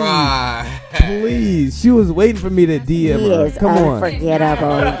 Please. Right. Please. She was waiting for me to DM He her. is Come on.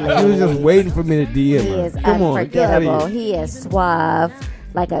 unforgettable. She was just waiting for me to DM He her. is Come on. Get outta unforgettable. here. He is suave,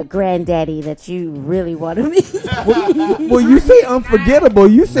 like a granddaddy that you really want to meet. Well, you say unforgettable.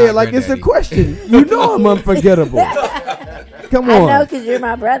 You say Not it like it's a granddaddy. question. You know I'm unforgettable. Come I on. know because you're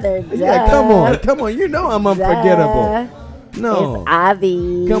my brother. Yeah, come on. You know I'm unforgettable. No. It's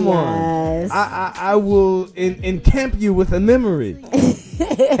obvious. Come on. I will encamp you with a memory.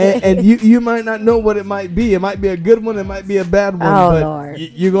 and you might not know what it might be. It might be a good one. It might be a bad one. Oh, but Lord.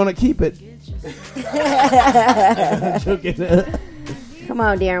 You're going to keep it. Come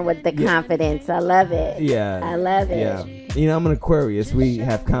on, Darren, with the confidence. I love it. Yeah. I love it. Yeah. I'm an Aquarius. We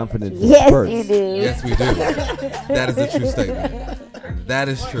have confidence in Yes, spurts. you do. Yes, we do. That is a true statement. That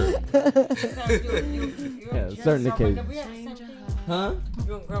is true. Yeah, certain occasions. Huh?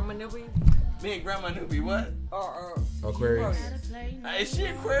 You and Grandma Newbie? Me and Grandma Newbie, what? Aquarius. Is she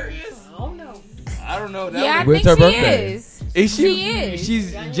Aquarius? I don't know. I don't know. That Yeah, I would- think When's her she birthday? is. Is she? She is.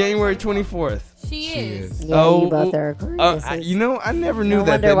 She's January 24th. She is. Yeah, you both are Aquarius. You know, I never knew No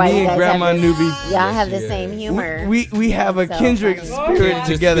that. wonder That why me you and guys Grandma have this- Newbie. Y'all have the same humor. We have a So kindred funny. spirit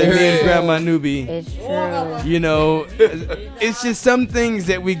together, me and Grandma Newbie. It's true. You know, it's just some things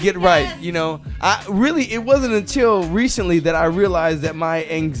that we get right. You know, it wasn't until recently that I realized that my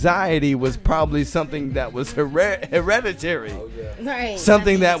anxiety was probably something that was hereditary. Right.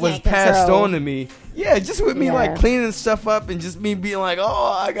 Something that you was can't passed control. on to me. Yeah, just with me Yeah. like cleaning stuff up and just me being like,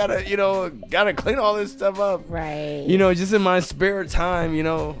 oh, I gotta clean all this stuff up. Right. You know, just in my spare time, you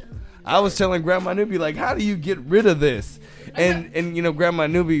know. I was telling Grandma Newbie, like, how do you get rid of this? And you know, Grandma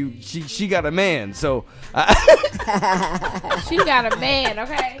Newbie, she got a man, so She got a man,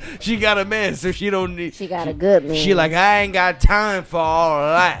 okay? she got a man, so she don't need. She got a good man. She like, I ain't got time for all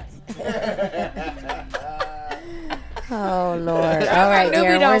of that. Oh Lord! All right, Newbie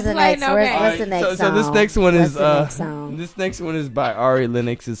Darren. don't Where's the play next? no Where's, games. what's the next So song? this next one What's is the next song? this next one is by Ari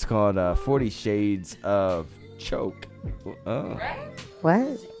Lennox. It's called 40 Shades of Choke. Oh.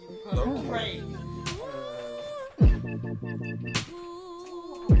 What?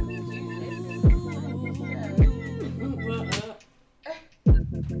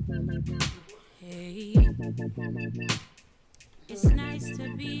 Hey, it's nice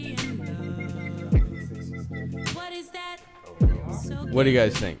to be in love. What is that? So What do you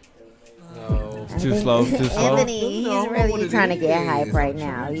guys think? I Too think slow. Too slow. Anthony, he's No, really what it trying to get is. hype right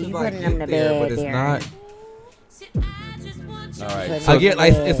now. I'm You trying putting to him to get there, bed, but it's Darren. not. All right. Putting So, him I get to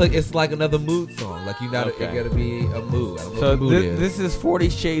like bed. it's like another mood song. Like you Okay. gotta be a mood. I don't know so what the mood is. this is 40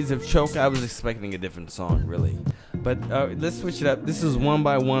 Shades of Choke. I was expecting a different song, really. But let's switch it up. This is One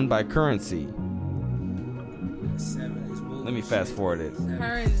by One by Currency. Let me fast forward it.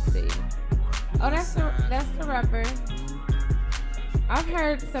 Currency. Oh, that's the rapper. I've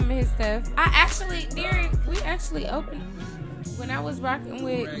heard some of his stuff. We actually opened when I was rocking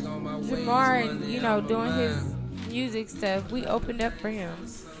with Jamar and doing his music stuff. We opened up for him.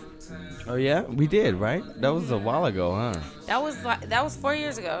 Oh yeah, we did, right? That was a while ago, huh? That was 4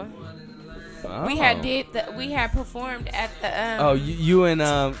 years ago. Oh. We had performed at the Oh, you and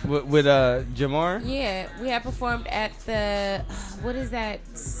with Jamar? yeah, we had performed at the what is that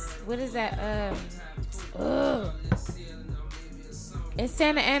in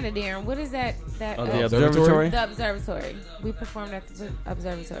Santa Ana, Darren. What is that Oh, the observatory. The observatory. We performed at the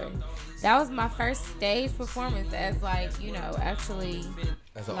observatory. That was my first stage performance as actually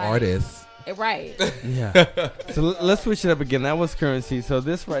As an like- artist. right. Yeah. So let's switch it up again. That was Currency. So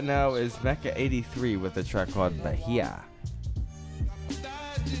this right now is Mecca 83 with a track called Bahia.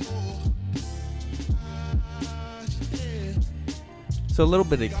 So a little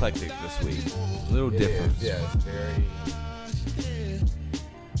bit eclectic this week. A little different. Yeah, it's very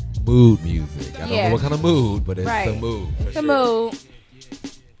mood music. I don't Yeah. know what kind of mood, but it's Right. a mood. for The sure. mood.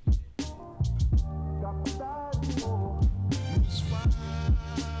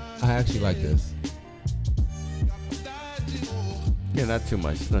 I actually like this. Yeah, not too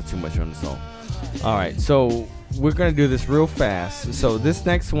much. Not too much on the song. All right, so we're gonna do this real fast. So this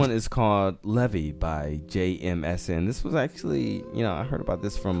next one is called "Levy" by JMSN. This was actually, I heard about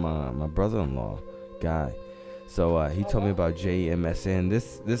this from my brother-in-law, Guy. So he told me about JMSN.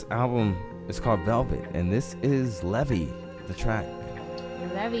 This album is called Velvet, and this is "Levy," the track.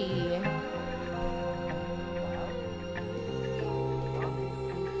 Levy.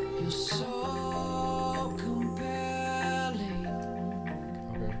 You're so compelling.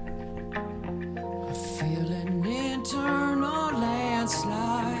 I feel an internal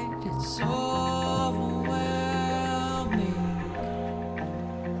landslide. It's overwhelming.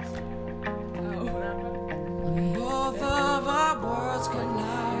 When both of our worlds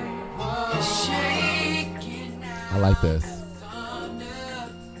collide, we're shaking I like this.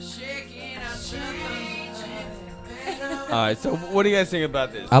 All right, so what do you guys think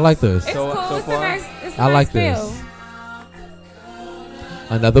about this? I like this. It's So- cool. so it's far? a nice. It's a I nice like feel. this.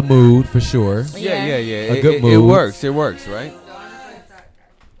 Another mood for sure. Yeah. Yeah. It, good it mood. works. It works, right?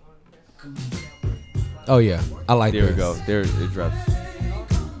 Oh yeah, I like There this. we go. There it drops.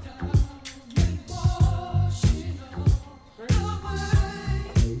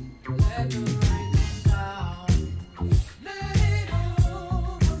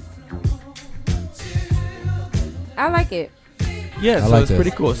 I like it. Yeah, I so like it's this.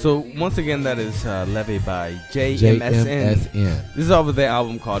 pretty cool. So once again, that is Levy by JMSN. JMSN. This is off of their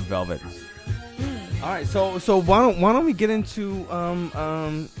album called Velvet. All right, so why don't we get into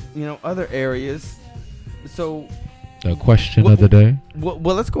other areas? So The question What- of the day. well,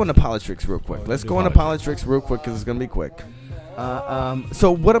 let's go into politics real quick. Let's go into politics real quick because it's gonna be quick.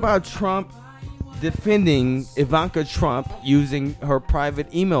 So what about Trump defending Ivanka Trump using her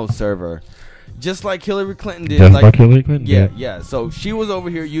private email server? just like Hillary Clinton did. Just like Hillary Clinton Yeah, did. yeah. So she was over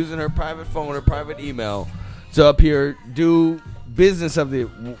here using her private phone, her private email, to up here do business of the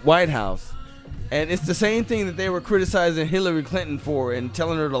White House. And it's the same thing that they were criticizing Hillary Clinton for and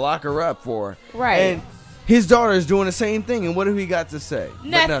telling her to lock her up for. Right. And his daughter is doing the same thing. And what have he got to say?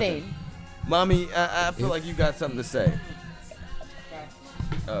 But Nothing. Mommy, I feel like you got something to say.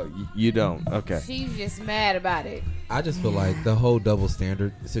 Oh, you don't. Okay. She's just mad about it. I just feel like the whole double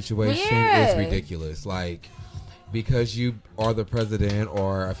standard situation Yeah. is ridiculous. Like, because you are the president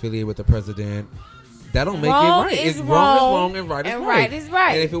or affiliated with the president, that don't make Wrong it right. is It's wrong, wrong and right is and right. right is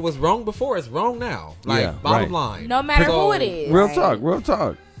right. And if it was wrong before, it's wrong now. Like, Yeah, bottom right. line. No matter So, who it is. Real talk. Real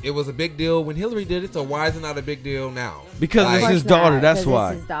talk. It was a big deal when Hillary did it, so why is it not a big deal now? Because Like, it's his daughter. That's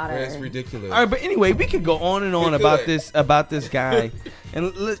why. It's ridiculous. All right, but anyway, we could go on and on We about could. this guy,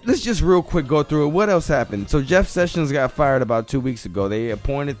 and let's just real quick go through it. What else happened? So Jeff Sessions got fired about 2 weeks ago. They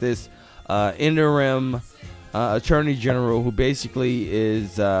appointed this interim attorney general who basically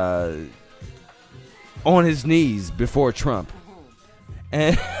is on his knees before Trump,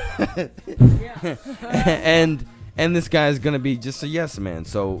 and and this guy is gonna be just a yes man.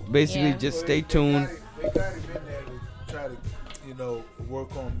 So basically, Yeah. just stay tuned. They got him in there to try to,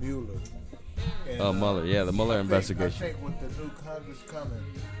 work on Mueller. And, Mueller, yeah, the Mueller I think investigation. with the new Congress coming,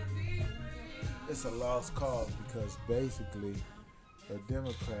 it's a lost cause because basically the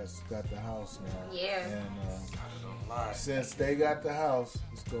Democrats got the House now. Yeah. And since they got the House,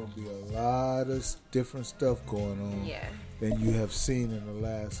 it's going to be a lot of different stuff going on Yeah. than you have seen in the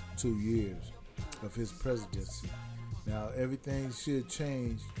last 2 years of his presidency. Now, everything should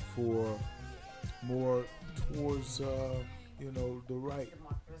change for more towards, the right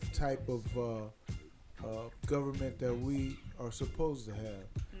type of government that we are supposed to have.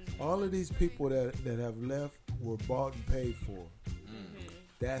 All of these people that have left were bought and paid for.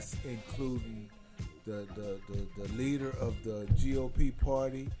 That's including the leader of the GOP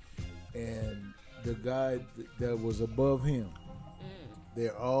party and the guy that was above him.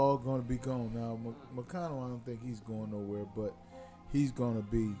 They're all going to be gone. Now, McConnell, I don't think he's going nowhere, but he's going to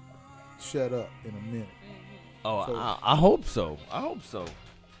be shut up in a minute. Oh, So- I hope so. I hope so.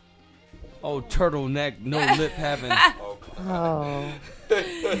 Oh, turtleneck, no lip having. Oh.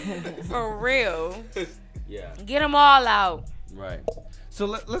 For real. Yeah. Get them all out. Right. So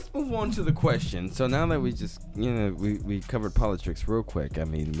let's move on to the question. So now that we just, we covered politics real quick. I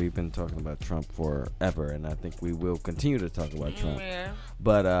mean, we've been talking about Trump forever, and I think we will continue to talk about Trump. Yeah.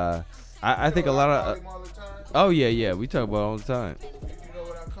 But I think a lot I call of. him all the time? Oh yeah, we talk about it all the time. You know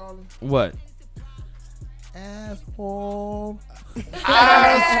what I call him? What? Asshole.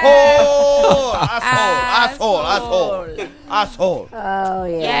 Asshole. Oh,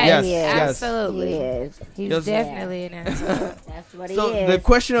 yeah. Yes, he is. absolutely. He is. He's Yes. definitely an asshole. That's what he So is. the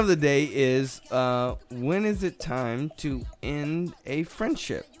question of the day is, when is it time to end a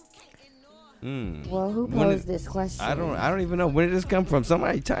friendship? Well, who When posed it- this question? I don't even know where did this come from.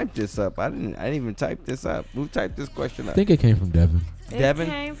 Somebody typed this up. I didn't even type this up. Who typed this question I up? think it came from Devin. It Devin.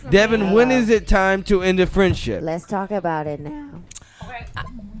 came from Devin, me. when is it time to end a friendship? Let's talk about it now.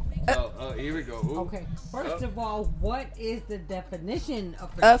 Oh, here we go. Ooh. Okay. First of all, what is the definition of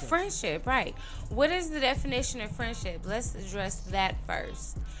A friendship? friendship, right. What is the definition of friendship? Let's address that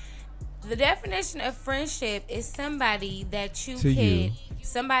first. The definition of friendship is somebody that you To could, you.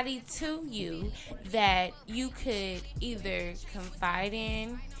 somebody to you that you could either confide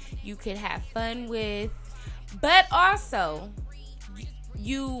in, you could have fun with, but also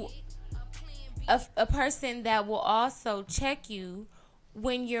a person that will also check you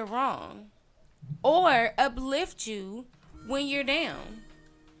when you're wrong or uplift you when you're down,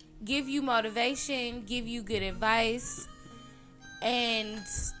 give you motivation, give you good advice, and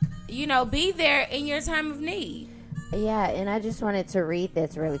be there in your time of need. Yeah, and I just wanted to read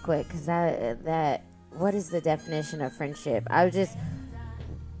this really quick because what is the definition of friendship? I would just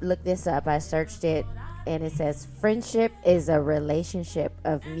look this up. I searched it, and it says friendship is a relationship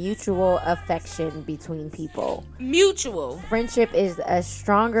of mutual affection between people. Mutual. Friendship is a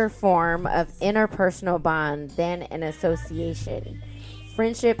stronger form of interpersonal bond than an association.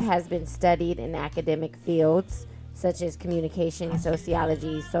 Friendship has been studied in academic fields such as communication,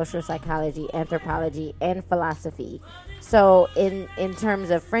 sociology, social psychology, anthropology, and philosophy. So in terms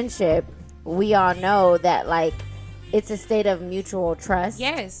of friendship, we all know that it's a state of mutual trust.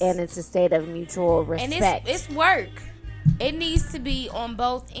 Yes. And it's a state of mutual And respect. it's work. It needs to be on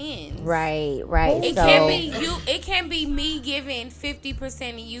both ends. Right. It can't be you. It can't be me giving 50%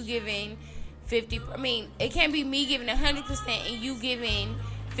 and you giving 50. I mean, it can't be me giving 100% and you giving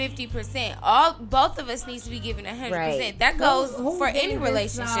 50%. Both of us needs to be giving 100%. Right. That goes Who for then any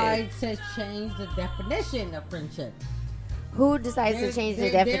relationship. decides to change the definition of friendship? Who decides to change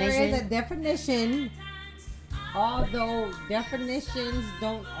the definition? There is a definition, although definitions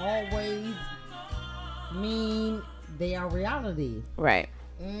don't always mean they are reality. Right.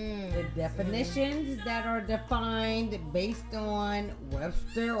 The definitions that are defined based on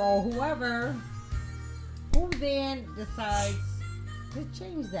Webster or whoever, who then decides to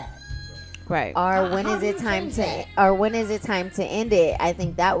change that? Right. Or How when do is it you time change to? that? Or when is it time to end it? I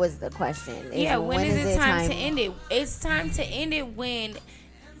think that was the question. Yeah, when is it time to end it? It's time to end it when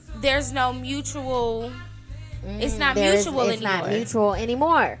there's no mutual. It's not mutual It's anymore. not mutual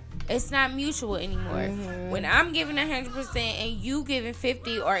anymore. It's not mutual anymore. When I'm giving 100% and you giving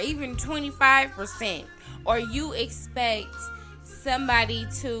 50 or even 25%, or you expect somebody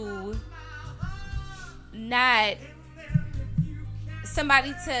to not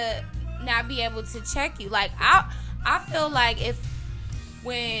be able to check you. Like I feel like if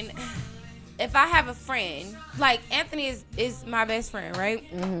I have a friend, like Anthony is my best friend, right?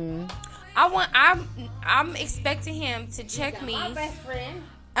 Mm-hmm. I'm expecting him to check me. My best friend.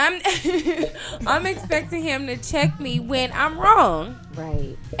 I'm expecting him to check me when I'm wrong.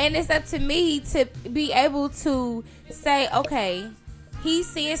 Right. And it's up to me to be able to say, okay, he's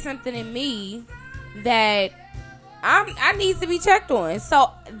seeing something in me that I need to be checked on.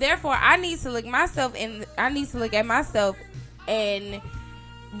 So therefore I need to look at myself and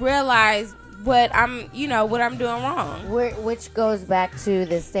realize what I'm doing wrong. Which goes back to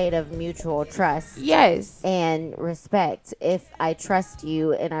the state of mutual trust. Yes. And respect. If I trust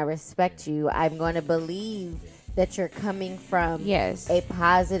you and I respect you, I'm going to believe that you're coming from a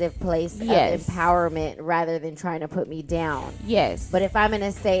positive place of empowerment rather than trying to put me down. Yes. But if I'm in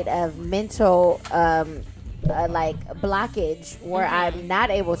a state of mental like blockage where I'm not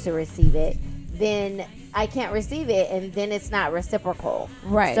able to receive it, then I can't receive it, and then it's not reciprocal.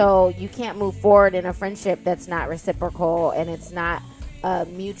 Right. So you can't move forward in a friendship that's not reciprocal, and it's not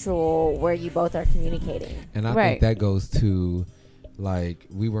mutual where you both are communicating. And I think that goes to, like,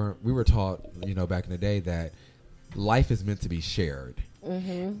 we were taught, back in the day that life is meant to be shared.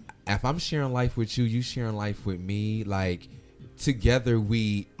 Mm-hmm. If I'm sharing life with you, you sharing life with me, like, together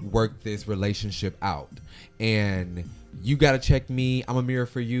we work this relationship out. And you got to check me. I'm a mirror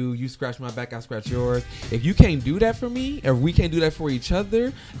for you. You scratch my back, I scratch yours. If you can't do that for me, or we can't do that for each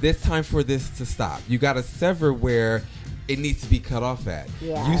other, it's time for this to stop. You got to sever where it needs to be cut off at.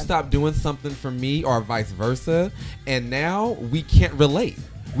 Yeah. You stop doing something for me or vice versa, and now we can't relate.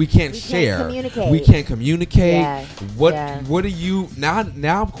 We can't share. We can't communicate. Yeah. What are you now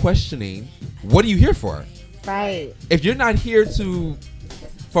I'm questioning, what are you here for? Right. If you're not here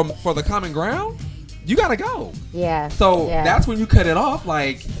for the common ground, you gotta go. Yeah. So that's when you cut it off,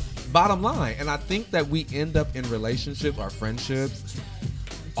 like, bottom line. And I think that we end up in relationships or friendships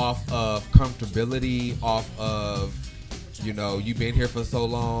off of comfortability, off of, you've been here for so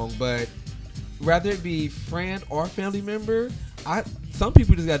long. But whether it be friend or family member, some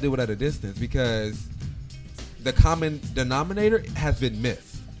people just gotta do it at a distance because the common denominator has been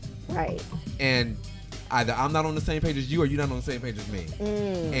missed. Right. And either I'm not on the same page as you or you're not on the same page as me.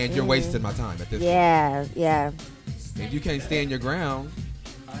 And you're wasting my time at this point. Yeah. If you can't stand your ground.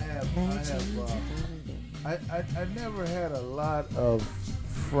 I never had a lot of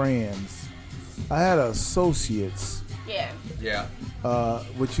friends. I had associates. Yeah.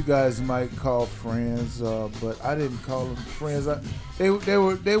 What you guys might call friends, but I didn't call them friends. They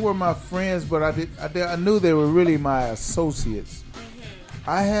were my friends, but I knew they were really my associates.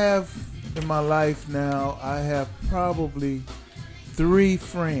 I have in my life now, I have probably 3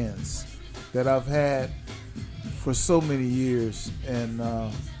 friends that I've had for so many years, and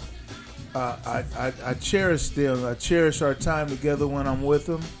I cherish them. I cherish our time together when I'm with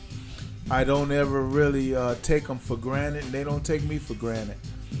them. I don't ever really take them for granted, and they don't take me for granted.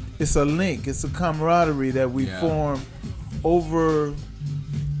 It's a link. It's a camaraderie that we form over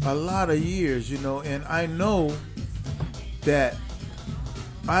a lot of years, and I know that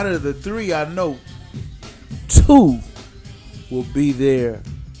out of the 3, I know 2 will be there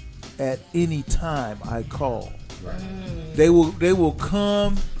at any time I call. Right. They will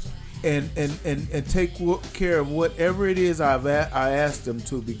come and take care of whatever it is I asked them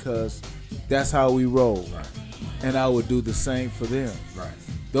to, because that's how we roll. Right. And I would do the same for them. Right.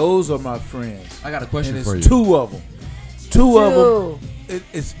 Those are my friends. I got a question and for you. It's 2 of them. 2 of them.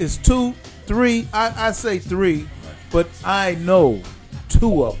 It's 2, 3. I say 3, but I know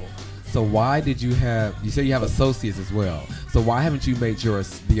 2 of them. So why did you say you have associates as well. So why haven't you made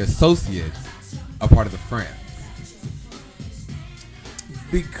the associates a part of the friends?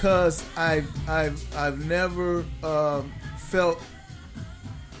 because I've never felt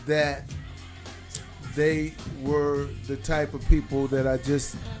that they were the type of people that I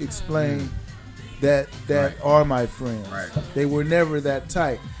just explained that are my friends. Right. They were never that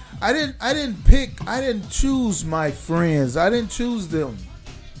type. I didn't choose my friends. I didn't choose them.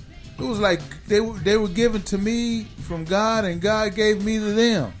 It was like they were given to me from God, and God gave me to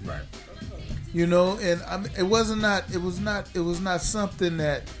them. Right. You know, and it was not something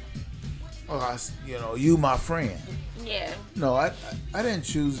that, you my friend. Yeah. No, I didn't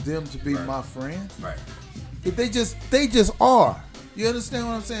choose them to be my friend. Right. They just are. You understand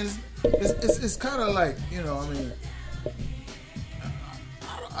what I'm saying? It's kind of like,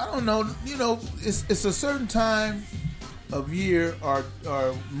 I don't know. It's a certain time of year or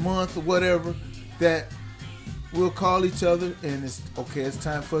month or whatever that we'll call each other and it's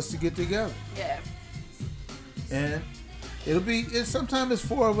time for us to get together. Yeah. And sometimes it's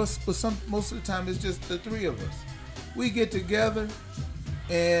 4 of us, but most of the time it's just the 3 of us. We get together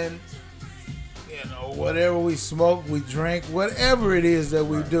and whatever we smoke, we drink, whatever it is that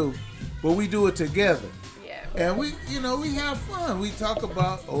we do, but we do it together. Yeah. And we have fun. We talk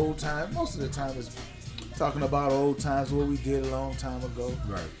about old times. Most of the time it's talking about old times, what we did a long time ago.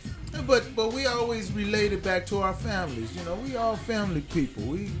 Right. But we always relate it back to our families. We all family people.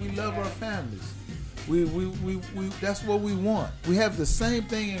 We love our families. We that's what we want. We have the same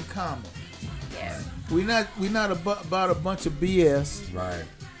thing in common. Yeah. We not about a bunch of BS. Right.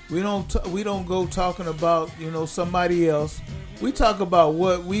 We don't go talking about somebody else. We talk about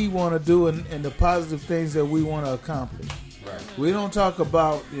what we want to do and the positive things that we want to accomplish. Right. We don't talk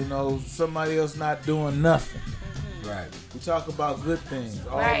about somebody else not doing nothing. Right. We talk about good things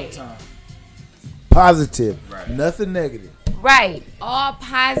all Right. the time. Positive, Right. nothing negative. Right. All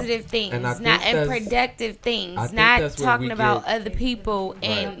positive things, And I think and that's- productive things, I think not that's where talking we about get- other people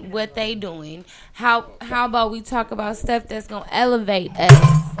and Right. what they doing. How about we talk about stuff that's gonna elevate us?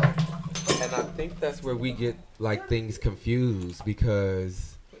 And I think that's where we get things confused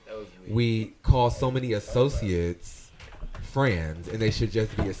because we call so many associates friends and they should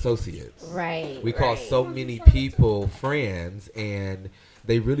just be associates. Right. We call right. so many people friends and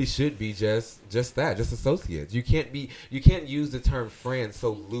they really should be just associates. You can't use the term friend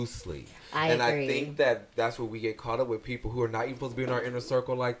so loosely. I and agree. I think that's where we get caught up with people who are not even supposed to be in our inner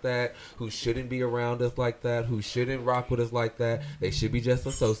circle like that, who shouldn't be around us like that, who shouldn't rock with us like that. They should be just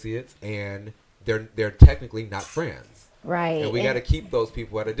associates, and they're technically not friends. Right. And we got to keep those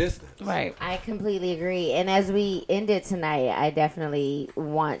people at a distance. Right. I completely agree. And as we end it tonight, I definitely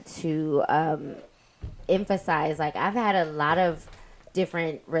want to emphasize, I've had a lot of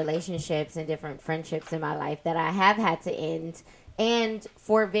different relationships and different friendships in my life that I have had to end, and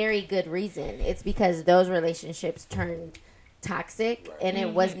for very good reason. It's because those relationships turned toxic and it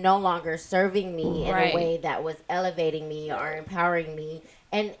was no longer serving me in Right. a way that was elevating me or empowering me.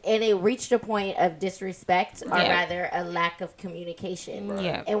 And it reached a point of disrespect, or Yeah. rather a lack of communication.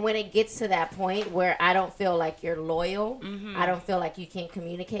 Yeah. And when it gets to that point where I don't feel like you're loyal, I don't feel like you can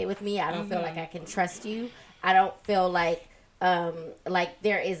communicate with me, I don't feel like I can trust you, I don't feel like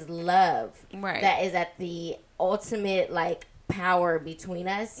there is love Right. that is at the ultimate power between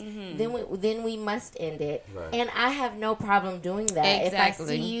us, then we must end it. Right. And I have no problem doing that. If I Exactly.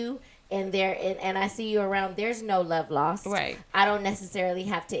 see you and I see you around, there's no love lost. Right. I don't necessarily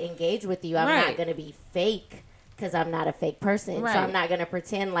have to engage with you. I'm Right. not going to be fake because I'm not a fake person. Right. So I'm not going to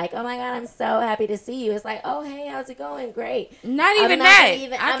pretend like, oh my God, I'm so happy to see you. It's like, oh, hey, how's it going? Great. Not I'm even not that.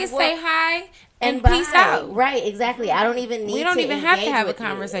 even- I I'm- can well, say hi and bye. peace out. Right, exactly. I don't even need We don't to even have to engage have a with you.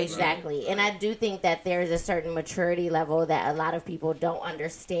 conversation. Exactly. And I do think that there's a certain maturity level that a lot of people don't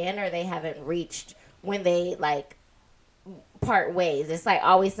understand or they haven't reached when they part ways. It's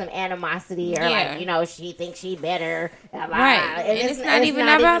always some animosity or Yeah. she thinks she better. Blah, blah. Right. And And it's not even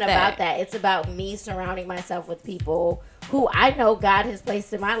about that. It's about me surrounding myself with people who I know God has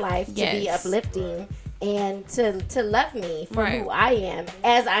placed in my life to be Yes. uplifting and to love me for Right. who I am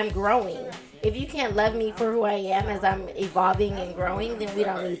as I'm growing. If you can't love me for who I am as I'm evolving and growing, then we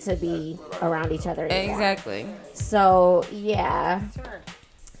don't need to be around each other anymore. Exactly. So, yeah.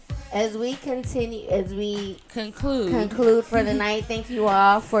 As we conclude for the night, thank you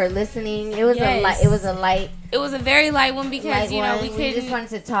all for listening. It was Yes. it was a light It was a very light one because one. we We couldn't. just wanted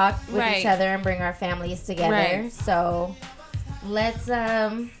to talk with Right. each other and bring our families together. Right. So let's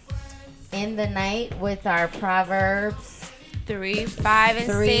end the night with our Proverbs 3, 5, and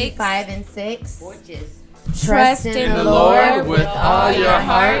 3, 6. 5, and 6. Trust in the Lord with all your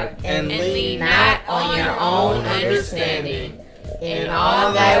heart and lean not on your own understanding. In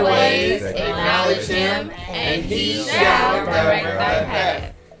all thy ways acknowledge him, and he shall direct thy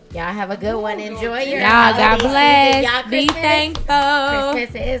path. Y'all have a good one. Enjoy your Y'all, God holiday bless. season. Y'all, Be Christmas- thankful.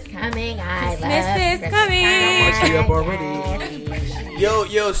 Christmas is coming. Christmas is coming. Much we up already.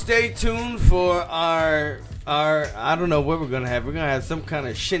 Yo, stay tuned for our I don't know what we're gonna have. We're gonna have some kind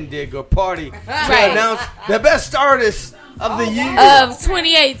of shindig or party to Right. announce the best artist of the year. Of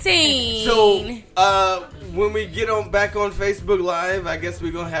 2018. So when we get back on Facebook Live, I guess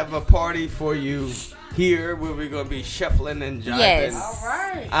we're gonna have a party for you here where we're gonna be shuffling and jiving. Yes.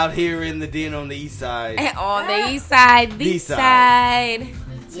 Out here in the den on the east side. On the east side, the East side.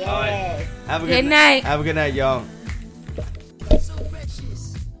 Yes. Have a Good night. Have a good night, y'all. So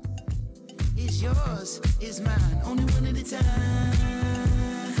precious. It's yours, it's mine, only one at a time.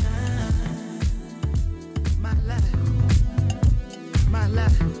 My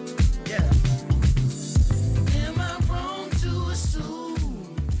life,